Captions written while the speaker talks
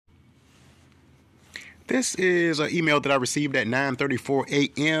This is an email that I received at 9:34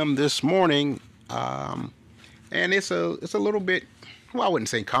 a.m. this morning, and it's a little bit. Well, I wouldn't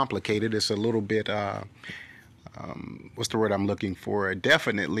say complicated. It's a little bit. What's the word I'm looking for?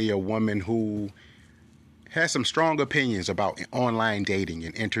 Definitely a woman who has some strong opinions about online dating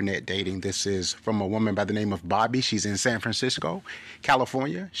and internet dating. This is from a woman by the name of Bobbi. She's in San Francisco,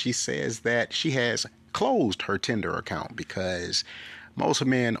 California. She says that she has closed her Tinder account because most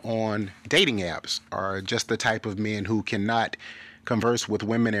men on dating apps are just the type of men who cannot converse with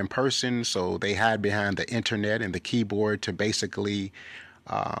women in person, so they hide behind the internet and the keyboard to basically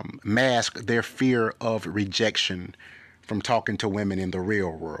mask their fear of rejection from talking to women in the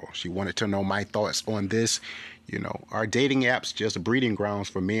real world. She wanted to know my thoughts on this. Are dating apps just breeding grounds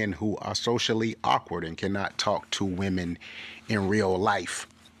for men who are socially awkward and cannot talk to women in real life?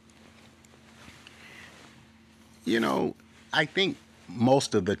 I think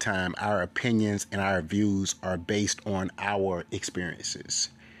most of the time our opinions and our views are based on our experiences.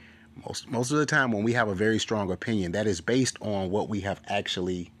 Most of the time when we have a very strong opinion, that is based on what we have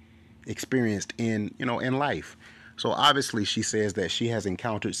actually experienced in life. So obviously she says that she has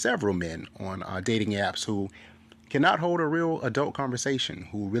encountered several men on dating apps who cannot hold a real adult conversation,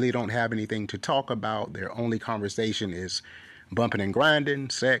 who really don't have anything to talk about. Their only conversation is bumping and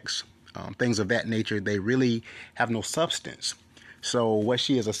grinding, sex, things of that nature. They really have no substance. So what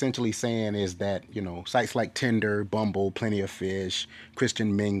she is essentially saying is that, sites like Tinder, Bumble, Plenty of Fish,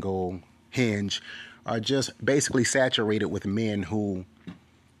 Christian Mingle, Hinge are just basically saturated with men who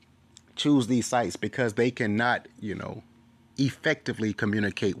choose these sites because they cannot, effectively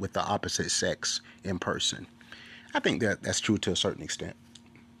communicate with the opposite sex in person. I think that that's true to a certain extent.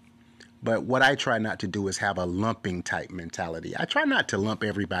 But what I try not to do is have a lumping type mentality. I try not to lump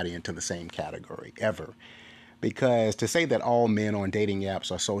everybody into the same category ever. Because to say that all men on dating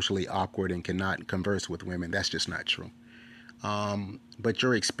apps are socially awkward and cannot converse with women, that's just not true. But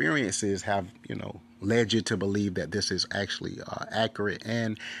your experiences have, led you to believe that this is actually accurate.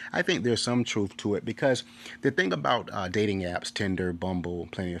 And I think there's some truth to it because the thing about dating apps, Tinder, Bumble,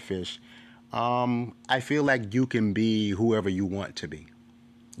 Plenty of Fish, I feel like you can be whoever you want to be.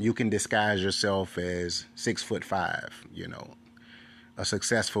 You can disguise yourself as 6'5", a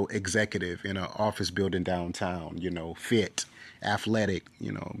successful executive in an office building downtown, fit, athletic,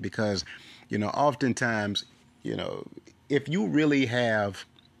 because, oftentimes, if you really have,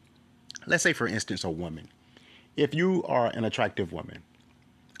 let's say, for instance, a woman, if you are an attractive woman,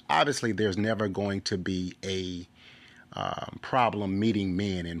 obviously there's never going to be a problem meeting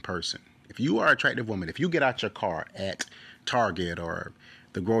men in person. If you are an attractive woman, if you get out your car at Target or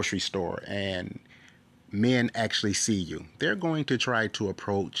the grocery store and men actually see you, they're going to try to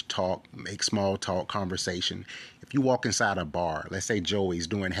approach, talk, make small talk, conversation. If you walk inside a bar, let's say Joey's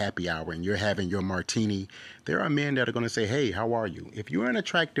doing happy hour and you're having your martini, there are men that are going to say, hey, how are you? If you're an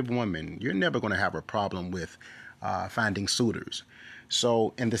attractive woman, you're never going to have a problem with finding suitors.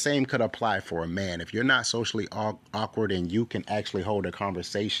 So, and the same could apply for a man. If you're not socially awkward and you can actually hold a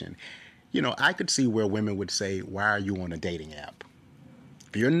conversation, I could see where women would say, why are you on a dating app?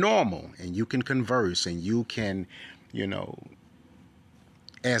 If you're normal and you can converse and you can,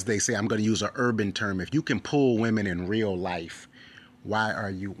 as they say, I'm going to use an urban term, if you can pull women in real life, why are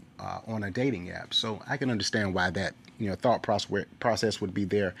you on a dating app? So I can understand why that, thought process would be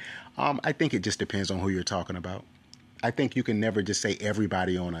there. I think it just depends on who you're talking about. I think you can never just say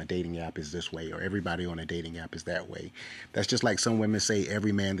everybody on a dating app is this way or everybody on a dating app is that way. That's just like some women say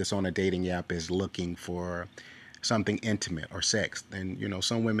every man that's on a dating app is looking for something intimate or sex. And,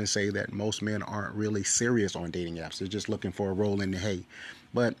 some women say that most men aren't really serious on dating apps. They're just looking for a roll in the hay.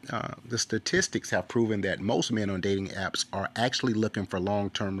 But the statistics have proven that most men on dating apps are actually looking for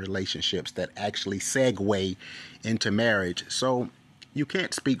long-term relationships that actually segue into marriage. So you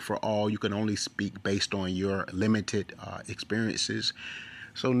can't speak for all. You can only speak based on your limited experiences.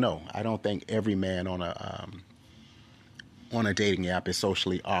 So no, I don't think every man on a dating app is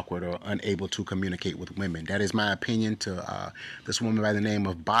socially awkward or unable to communicate with women. That is my opinion to this woman by the name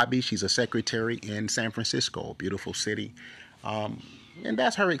of Bobbi. She's a secretary in San Francisco, a beautiful city. And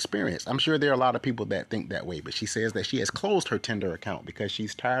that's her experience. I'm sure there are a lot of people that think that way, but she says that she has closed her Tinder account because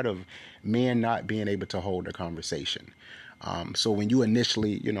she's tired of men not being able to hold a conversation. So when you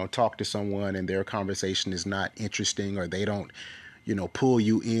initially, talk to someone and their conversation is not interesting or they don't, pull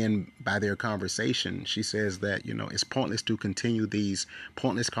you in by their conversation. She says that, it's pointless to continue these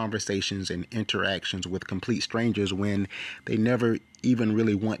pointless conversations and interactions with complete strangers when they never even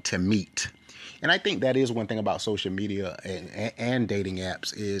really want to meet. And I think that is one thing about social media and dating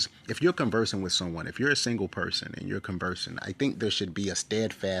apps is if you're conversing with someone, if you're a single person and you're conversing, I think there should be a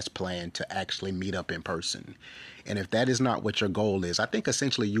steadfast plan to actually meet up in person. And if that is not what your goal is, I think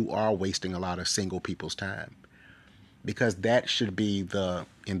essentially you are wasting a lot of single people's time, because that should be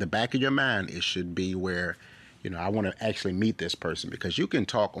in the back of your mind, it should be where, I want to actually meet this person, because you can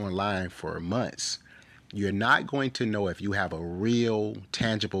talk online for months. You're not going to know if you have a real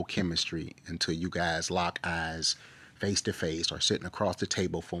tangible chemistry until you guys lock eyes face to face or sitting across the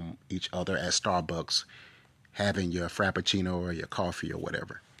table from each other at Starbucks having your frappuccino or your coffee or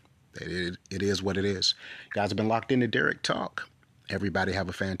whatever. It is what it is. You guys have been locked into Derek Talk. Everybody have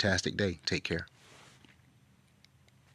a fantastic day. Take care.